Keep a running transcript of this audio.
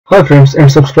Hi friends and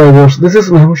subscribers, this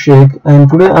is Mahmoud Sheikh and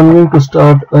today I'm going to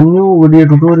start a new video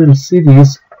tutorial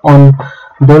series on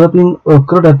developing a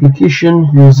CRUD application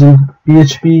using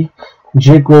PHP,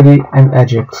 jQuery and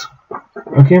Ajax.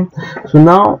 Okay, so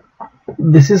now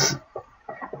this is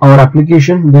our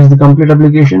application. This is the complete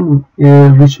application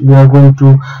which we are going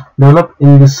to develop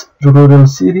in this tutorial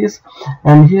series,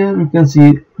 and here you can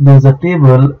see there is a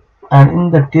table, and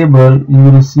in the table you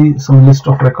will see some list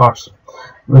of records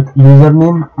with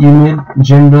username, email,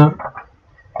 gender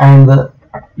and the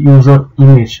user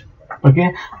image.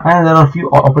 Okay, and there are a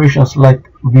few operations like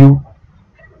view.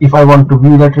 If I want to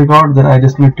view that record, then I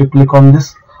just need to click on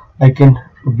this. I can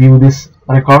view this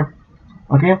record.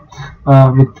 Okay,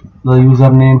 with the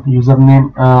username,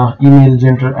 email,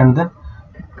 gender and then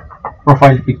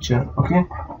profile picture. Okay,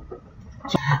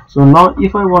 so now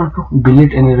if I want to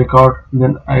delete any record,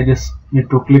 then I just need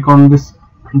to click on this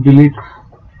delete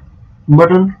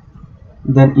button,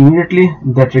 then immediately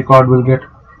that record will get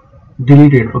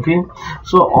deleted. Okay,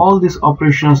 so all these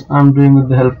operations I'm doing with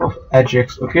the help of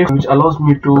Ajax, okay, which allows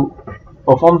me to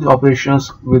perform the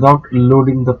operations without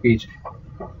loading the page.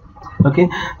 Okay,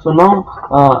 so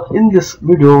now in this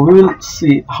video we will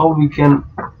see how we can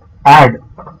add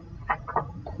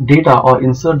data or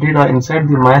insert data inside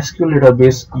the MySQL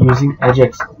database using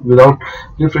Ajax without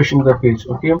refreshing the page.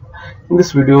 Okay, in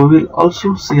this video we'll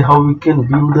also see how we can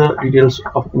view the details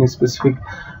of any specific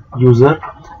user,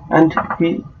 and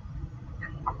we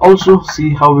also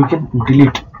see how we can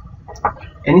delete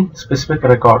any specific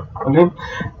record. Okay,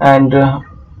 and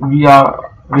we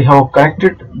have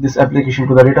connected this application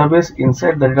to the database.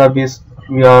 Inside the database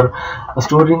we are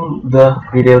storing the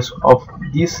details of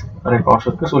these records.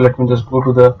 Okay, so let me just go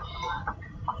to the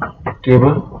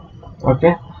table.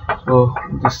 Okay, so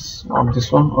this, not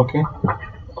this one. Okay,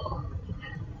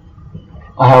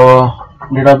 I have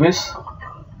a database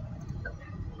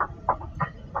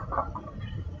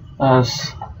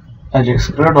as Ajax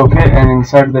CRUD. Okay, and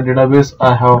inside the database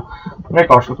I have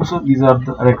records. Okay, so these are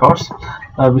the records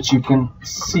which you can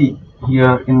see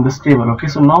here in this table. Okay,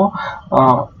 so now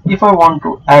if I want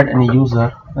to add any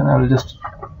user, then I will just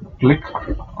click.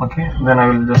 Okay, then I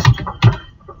will just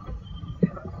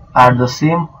add the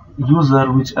same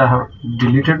user which I have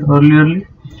deleted earlier,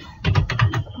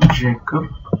 Jacob.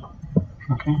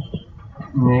 Okay,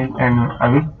 mail, and I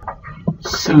will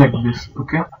select this.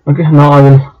 Okay, now I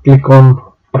will click on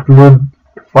upload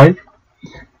file,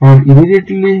 and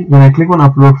immediately when I click on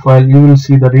upload file, you will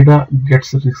see the data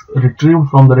gets retrieved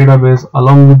from the database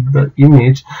along with the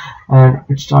image, and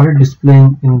it started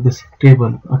displaying in this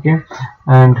table. Okay,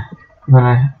 and when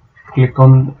I click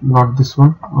on, not this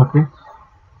one, okay,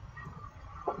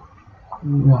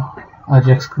 yeah,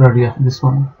 Ajax CRUD, yeah, this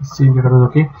one, same database.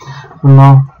 Okay, so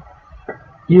now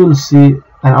you will see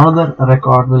another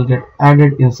record will get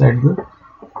added inside the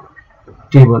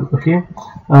table. Okay,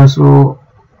 so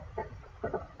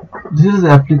this is the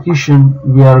application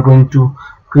we are going to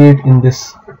create in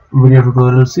this video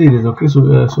tutorial series. Okay,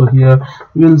 so here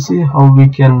we will see how we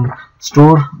can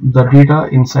store the data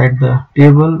inside the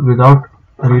table without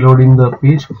reloading the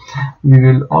page. We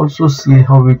will also see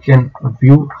how we can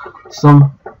view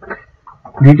some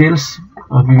details.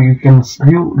 We can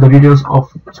view the details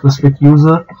of specific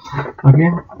user.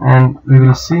 Okay, and we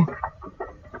will see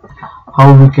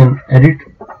how we can edit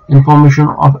information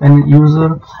of any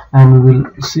user, and we will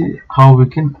see how we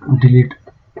can delete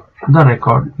the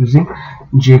record using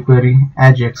jQuery,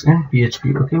 Ajax and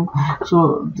PHP. Okay,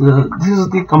 so this is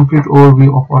the complete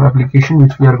overview of our application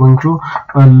which we are going to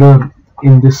learn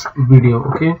in this video.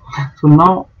 Okay, so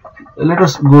now let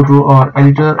us go to our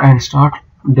editor and start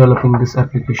developing this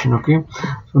application. Okay,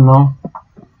 so now,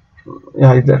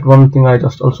 yeah, that one thing I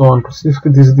just also want to see,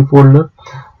 this is the folder.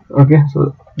 Okay,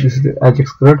 so this is the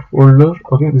Ajax CRUD folder.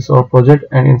 Okay, this is our project,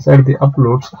 and inside the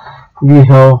uploads we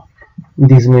have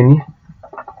these many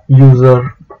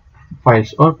user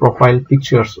files or profile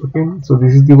pictures. Okay, so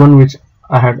this is the one which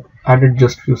I had added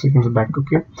just few seconds back.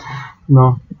 Okay,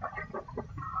 now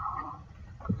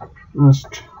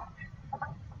just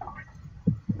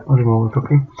remove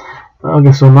it.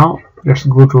 Okay, so now let's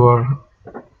go to our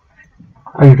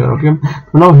editor. Okay,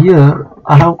 now here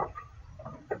I have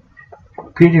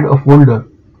created a folder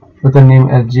with the name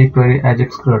as jQuery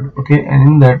Ajax CRUD. Okay, and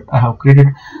in that I have created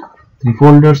 3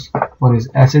 folders. One is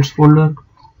assets folder,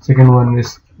 second one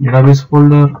is database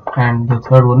folder, and the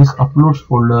third one is uploads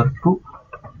folder to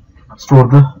store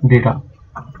the data.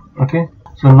 Okay,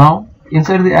 so now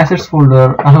inside the assets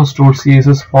folder I have stored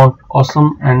CSS, font,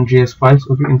 awesome and JS files.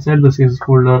 Okay, inside the CSS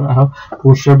folder I have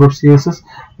bootstrap.css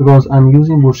because I'm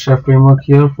using bootstrap framework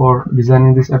here for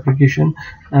designing this application,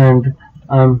 and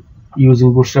I'm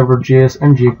using bootstrap.js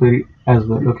and jQuery as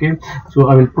well. Okay, so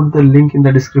I will put the link in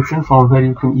the description, from where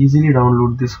you can easily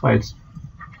download these files.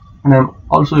 And I'm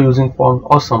also using font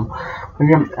awesome.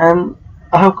 Okay, and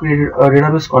I have created a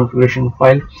database configuration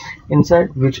file,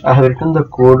 inside which I have written the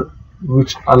code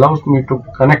which allows me to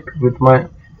connect with my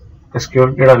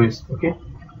SQL database. Okay,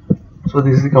 so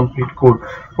this is the complete code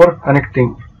for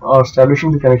connecting or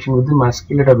establishing the connection with the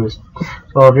mysql database.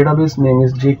 So our database name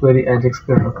is jQuery Ajax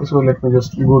Part. Okay, so let me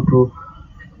just go to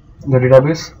the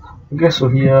database. Okay, so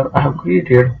here I have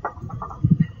created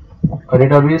a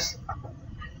database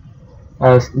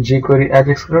as jQuery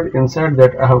Ajax CRUD. Inside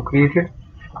that I have created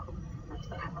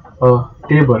a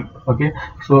table. Okay,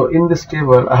 so in this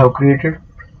table I have created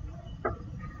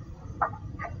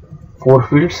 4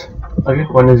 fields. Okay,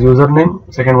 one is username,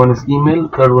 second one is email,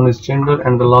 third one is gender,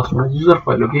 and the last one is user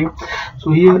file. Okay,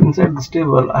 so here inside this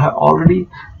table I have already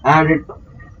added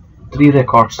 3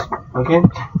 records. Okay,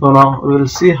 so now we will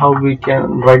see how we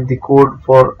can write the code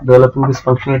for developing this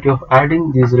functionality of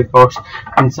adding these records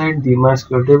inside the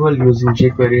mysql table using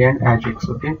jQuery and Ajax.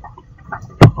 Okay,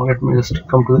 now let me just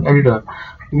come to the editor.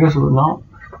 Okay, so now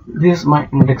this is my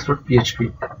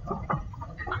index.php.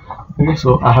 Okay,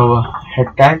 so I have a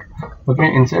head tag.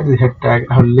 Okay, inside the head tag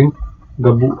I have linked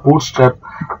the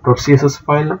bootstrap.css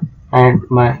file and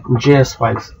my JS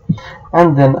files,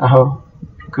 and then I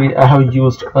have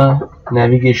used a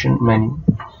navigation menu.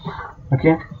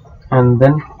 Okay, and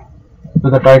then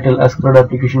with the title as CRUD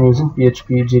application using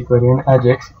PHP, jQuery and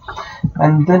Ajax,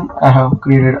 and then I have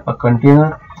created a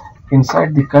container.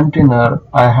 Inside the container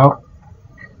I have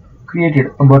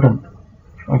created a button.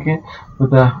 Okay,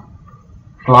 with a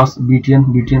class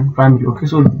btn primary. Okay,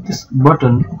 so this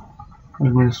button,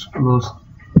 let me just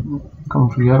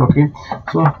come to here. Okay,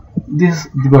 so this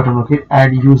is the button. Okay,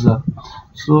 add user.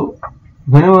 So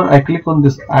whenever I click on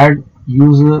this add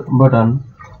user button,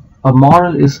 a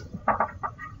model is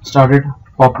started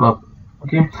pop up.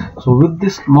 Okay, so with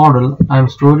this model I am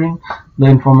storing the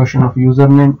information of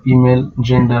username, email,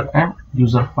 gender and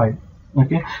user file.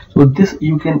 Okay, so this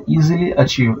you can easily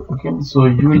achieve. Okay, so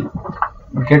you will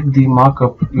get the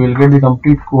markup, you will get the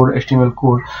complete code, HTML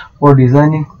code for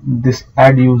designing this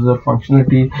add user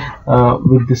functionality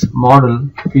with this model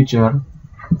feature.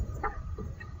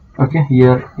 Okay,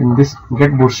 here in this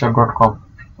getbootstrap.com.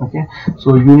 Okay,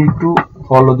 so you need to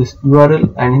follow this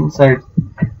URL, and inside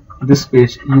this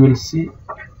page you will see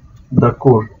the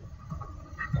code.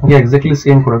 Okay, exactly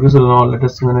same code. Okay, so now let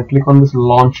us see, when I click on this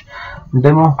launch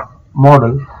demo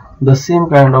model, the same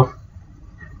kind of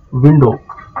window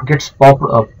gets popped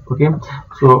up. Okay,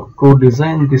 so to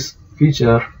design this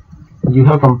feature you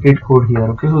have complete code here.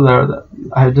 Okay, so that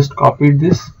I have just copied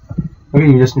this. Okay,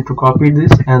 you just need to copy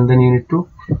this and then you need to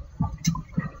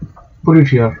put it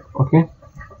here. Okay,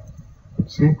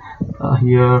 see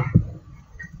here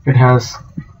it has,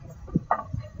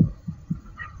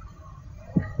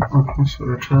 okay,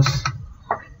 so it has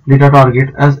data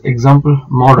target as example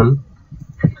model,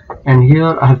 and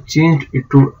here I have changed it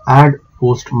to add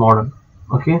post model.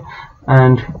 Okay,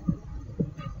 and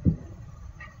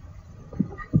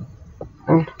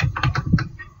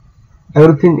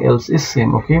everything else is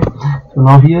same. Okay, so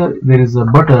now here there is a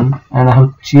button and I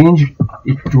have changed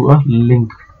it to a link.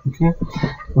 Okay,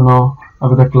 so now I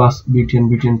have the class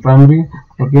btn primary.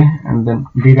 Okay, and then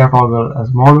data toggle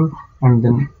as model, and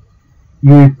then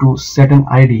you need to set an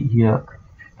ID here,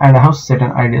 and I have set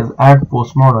an ID as add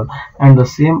post model, and the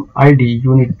same ID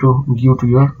you need to give to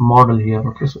your model here.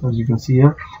 Okay, so as you can see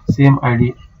here, same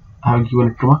ID I have given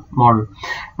it to my model,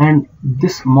 and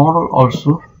this model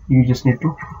also you just need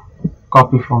to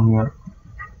copy from here.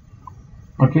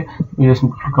 Okay, you just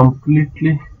need to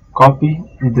completely copy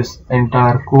this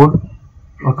entire code.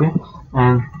 Okay,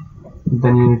 and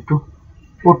then you need to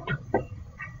put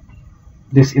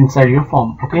this inside your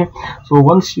form. Okay, so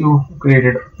once you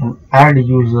created an add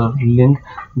user link,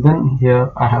 then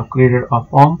here I have created a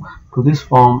form. To this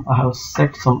form I have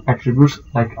set some attributes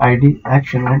like ID,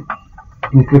 action and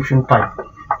encryption type.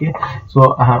 Okay,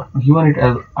 so I have given it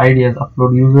as ID as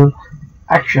upload user,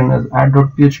 action as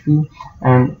add.php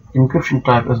and encryption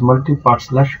type as multi-part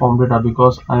 / form data,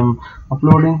 because I am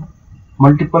uploading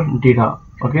multiple data.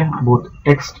 Okay, both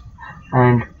text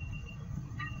and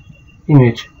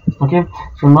image. Okay,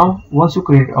 so now once you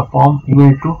create a form, you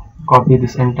need to copy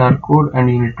this entire code and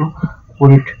you need to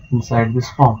put it inside this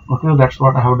form. Okay, so that's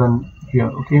what I have done here.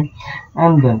 Okay,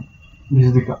 and then this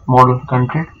is the model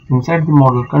content. Inside the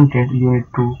model content you need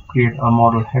to create a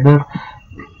model header.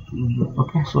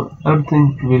 Okay, so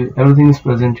everything is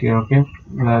present here. Okay,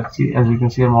 see, as you can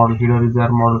see, a model header is there,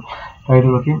 model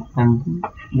title. Okay, and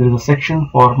there is a section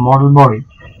for model body.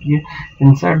 Okay,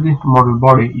 inside the model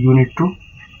body you need to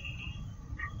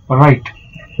write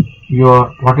your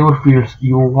whatever fields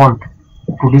you want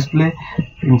to display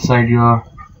inside your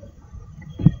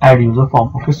add user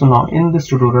form. Okay, so now in this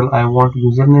tutorial I want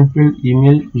username field,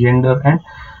 email, gender,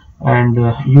 and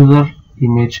user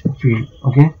image field.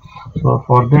 Okay, so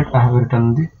for that I have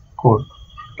written the code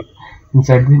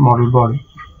inside the model body.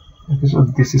 Okay, so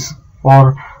this is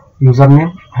for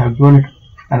username. I have given it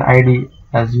an ID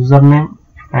as username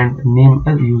and name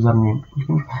as username.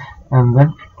 Okay, and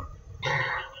then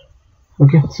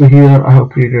okay, so here I have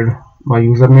created my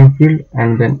username field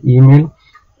and then email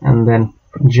and then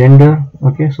gender.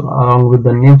 Okay, so along with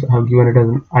the names I have given it as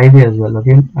an ID as well.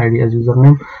 Again, ID as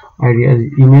username, ID as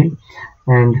email,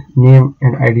 and name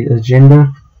and ID as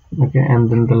gender. Okay, and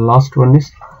then the last one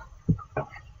is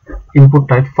input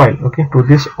type file. Okay, to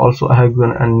this also I have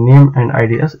given a name and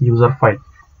ID as user file.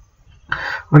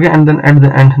 Okay, and then at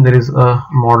the end there is a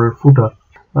model footer.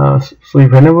 So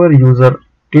whenever user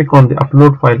click on the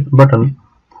upload file button,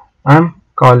 I'm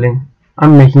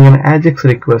making an Ajax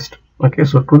request. Okay,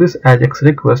 so to this Ajax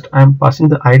request I'm passing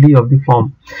the ID of the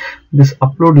form. This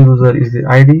upload user is the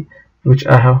ID which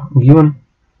I have given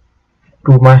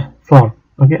to my form.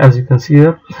 Okay, as you can see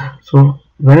here, so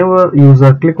whenever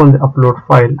user click on the upload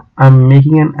file, I'm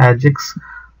making an Ajax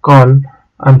call.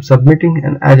 I'm submitting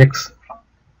an Ajax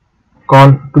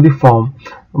call to the form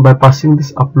by passing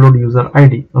this upload user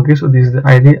ID. Okay, so this is the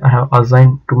ID I have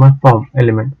assigned to my form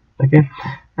element. Okay,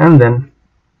 and then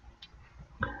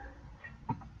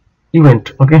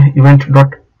event. Okay, event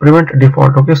dot prevent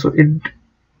default. Okay, so it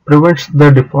prevents the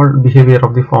default behavior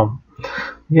of the form.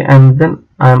 Okay, and then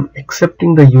I am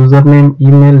accepting the username,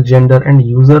 email, gender, and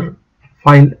user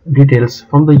file details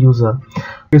from the user.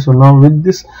 Okay, so now with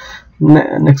this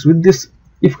next with this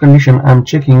if condition I am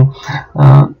checking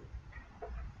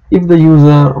if the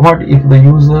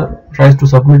user tries to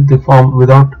submit the form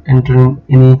without entering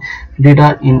any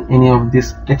data in any of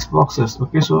these text boxes.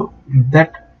 Okay, so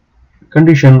that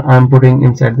condition I am putting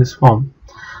inside this form.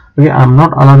 Okay, I am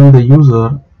not allowing the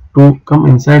user to come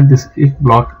inside this if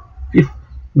block if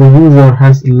the user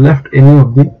has left any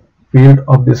of the field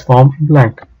of this form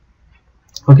blank.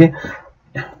 Okay,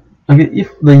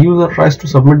 if the user tries to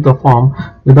submit the form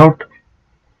without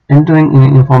entering any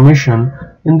information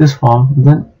in this form,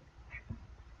 then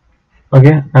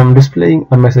okay, I am displaying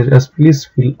a message as please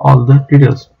fill all the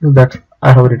details that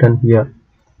I have written here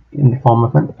in the form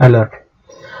of an alert.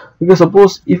 Because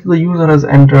suppose if the user has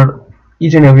entered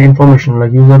each and every information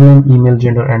like username, email,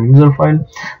 gender, and user file,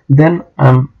 then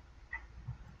I'm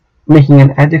making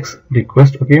an Ajax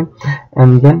request. Okay,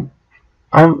 and then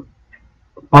I'm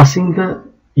passing the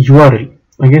URL.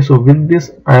 Okay, so with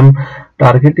this I'm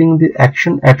targeting the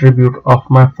action attribute of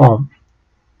my form.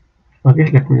 Okay,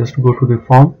 let me just go to the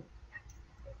form.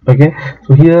 Okay,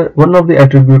 so here one of the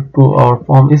attribute to our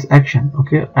form is action.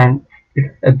 Okay, and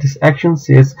this action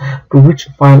says to which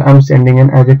file I'm sending an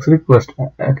Ajax request,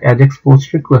 Ajax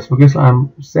post request. Okay, so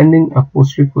I'm sending a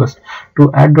post request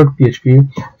to add.php,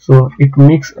 so it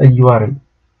makes a URL.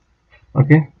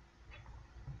 Okay,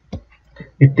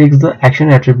 it takes the action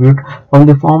attribute from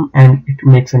the form and it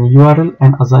makes an URL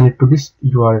and assign it to this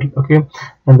URL. Okay,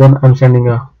 and then I'm sending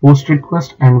a post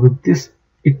request, and with this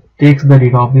it takes the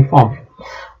data of the form.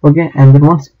 Okay, and then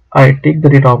once I take the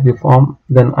data of the form,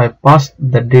 then I pass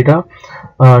the data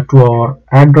to our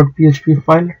add.php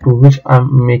file to which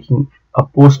I'm making a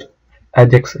post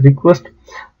Ajax request.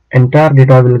 Entire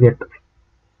data will get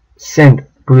sent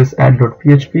to this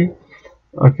add.php.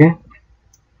 Okay,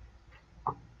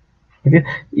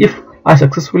 if I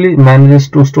successfully manages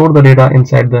to store the data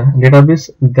inside the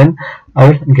database, then I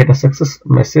will get a success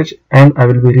message and I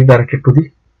will be redirected to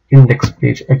the index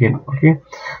page again. Okay,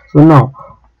 so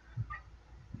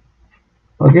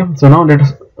now let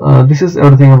us this is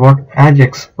everything about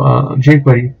Ajax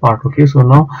jQuery part. Okay, so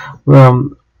now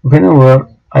whenever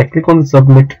I click on the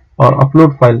submit or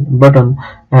upload file button,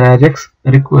 an Ajax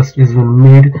request is being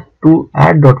made to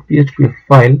add.php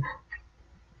file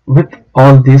with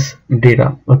all this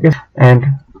data. Okay, and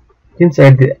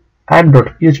inside the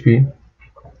add.php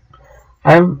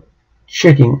I am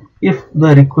checking if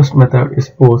the request method is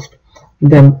post,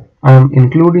 then I am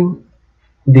including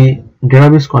the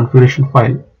database configuration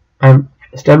file. I am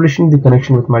establishing the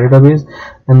connection with my database,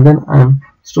 and then I am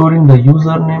storing the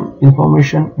username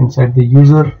information inside the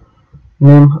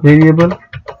username variable.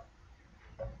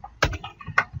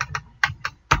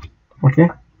 Okay,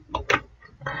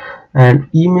 and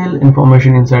email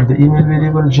information inside the email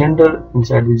variable, gender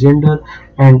inside the gender,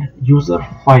 and user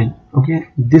file. Okay,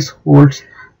 this holds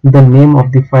the name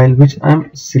of the file which I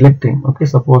am selecting. Okay,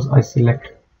 suppose I select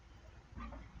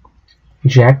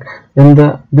Jack, then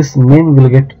this name will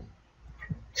get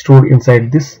stored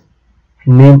inside this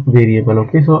name variable.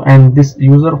 Okay, so and this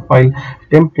user file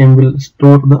temp name will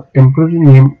store the temporary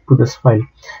name to this file,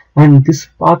 and this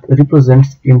path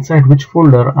represents inside which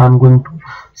folder I'm going to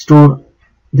store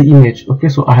the image. Okay,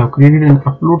 so I have created an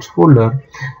uploads folder.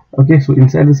 Okay, so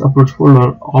inside this uploads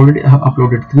folder already I have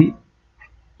uploaded 3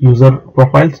 user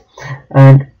profiles,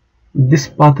 and this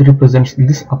path represents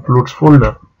this uploads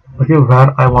folder, okay,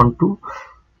 where I want to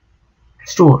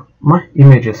store my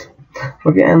images.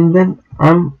 Okay, and then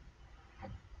I'm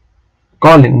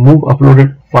calling move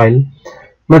uploaded file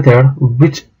method,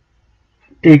 which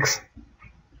takes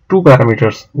 2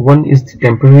 parameters. One is the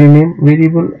temporary name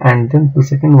variable, and then the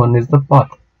second one is the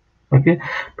path, okay,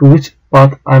 to which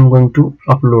path I'm going to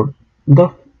upload the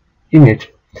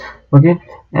image. Okay,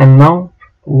 and now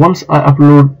once I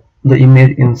upload the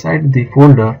image inside the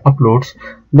folder uploads,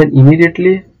 then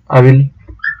immediately I will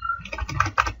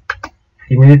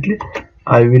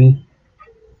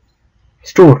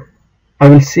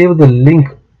save the link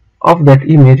of that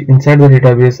image inside the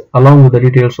database along with the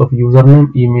details of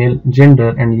username, email, gender,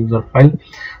 and user file.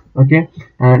 Okay,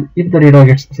 and if the data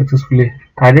gets successfully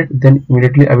added, then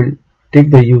immediately I will take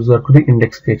the user to the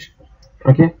index page.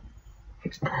 Okay,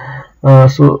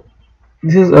 so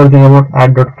this is everything about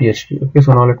add.php. okay,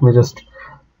 so now let me just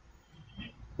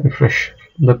refresh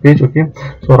the page. Okay,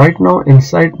 so right now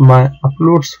inside my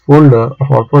uploads folder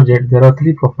of our project there are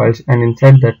 3 profiles, and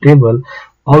inside that table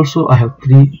also I have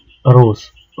 3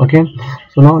 rows. Okay,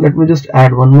 so now let me just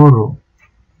add one more row.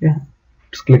 Okay,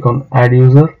 just click on add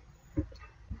user.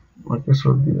 Okay,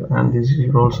 so and these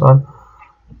rows are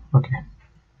okay.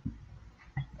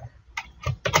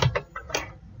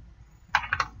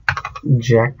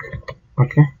 Jack,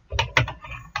 okay,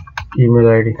 email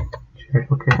ID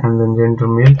Jack, okay, and then gender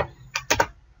male,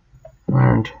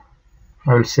 and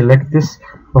I will select this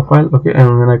profile. Okay,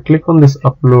 and when I click on this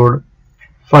upload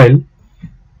file,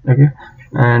 okay,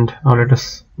 and now let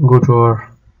us go to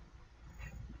our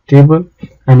table,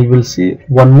 and you will see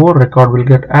one more record will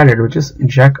get added, which is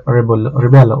Jack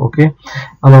Rebella, okay,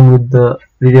 along with the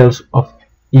details of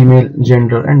email,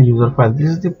 gender, and user file. This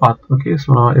is the path. Okay,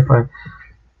 so now if I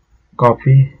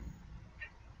copy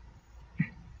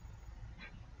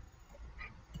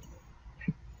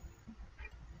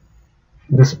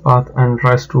this path and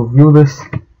tries to view this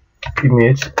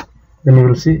image, then you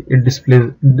will see it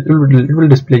will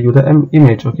display you the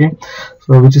image. Okay,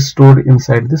 so which is stored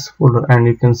inside this folder, and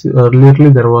you can see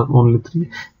earlier there was only 3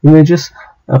 images,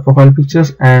 profile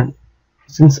pictures, and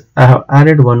since I have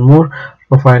added one more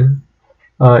profile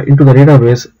into the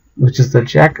database, which is the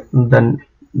Jack, then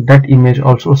that image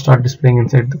also start displaying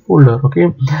inside the folder.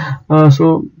 Okay,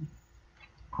 so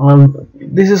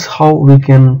this is how we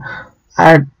can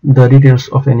add the details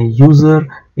of any user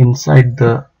inside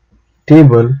the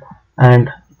table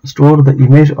and store the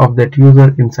image of that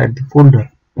user inside the folder,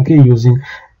 okay, using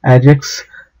Ajax,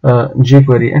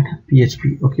 jQuery, and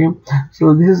PHP. Okay,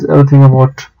 so this is everything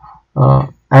about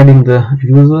adding the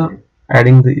user,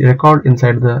 adding the record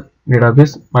inside the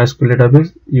database, mysql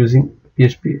database, using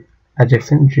PHP,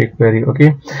 Ajax, and jQuery.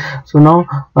 Okay, so now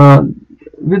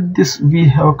with this we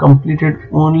have completed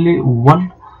only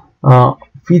one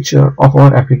feature of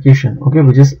our application, okay,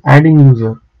 which is adding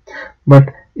user.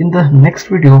 But in the next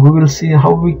video we will see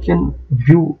how we can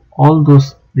view all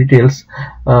those details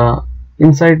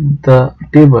inside the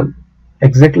table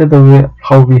exactly the way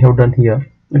how we have done here.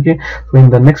 Okay, so in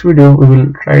the next video we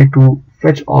will try to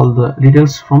fetch all the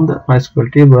details from the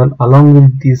MySQL table along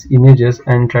with these images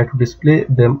and try to display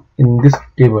them in this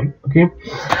table. Okay,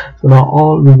 so now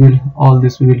all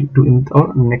this we will do in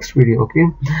our next video. Okay,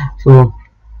 so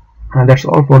that's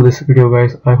all for this video,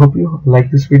 guys. I hope you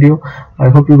like this video. I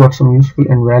hope you got some useful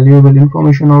and valuable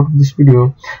information out of this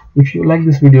video. If you like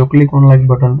this video, click on like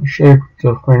button, share it with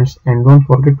your friends, and don't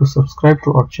forget to subscribe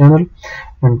to our channel.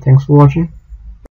 And thanks for watching.